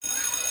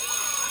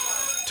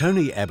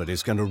Tony Abbott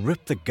is going to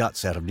rip the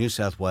guts out of New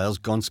South Wales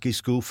Gonski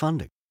school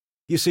funding.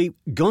 You see,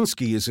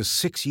 Gonski is a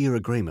 6-year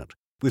agreement,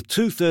 with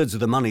 2/3 of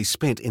the money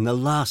spent in the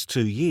last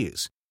 2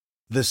 years.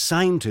 The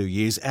same 2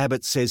 years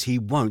Abbott says he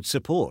won't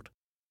support.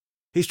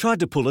 He's tried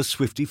to pull a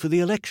Swiftie for the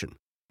election.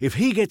 If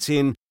he gets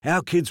in,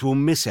 our kids will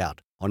miss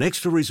out on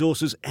extra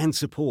resources and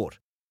support.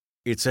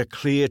 It's a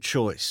clear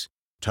choice.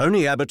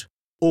 Tony Abbott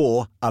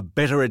or a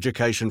better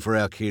education for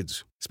our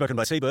kids. Spoken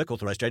by C. Burke,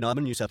 authorised J.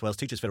 Nyman, New South Wales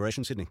Teachers Federation, Sydney.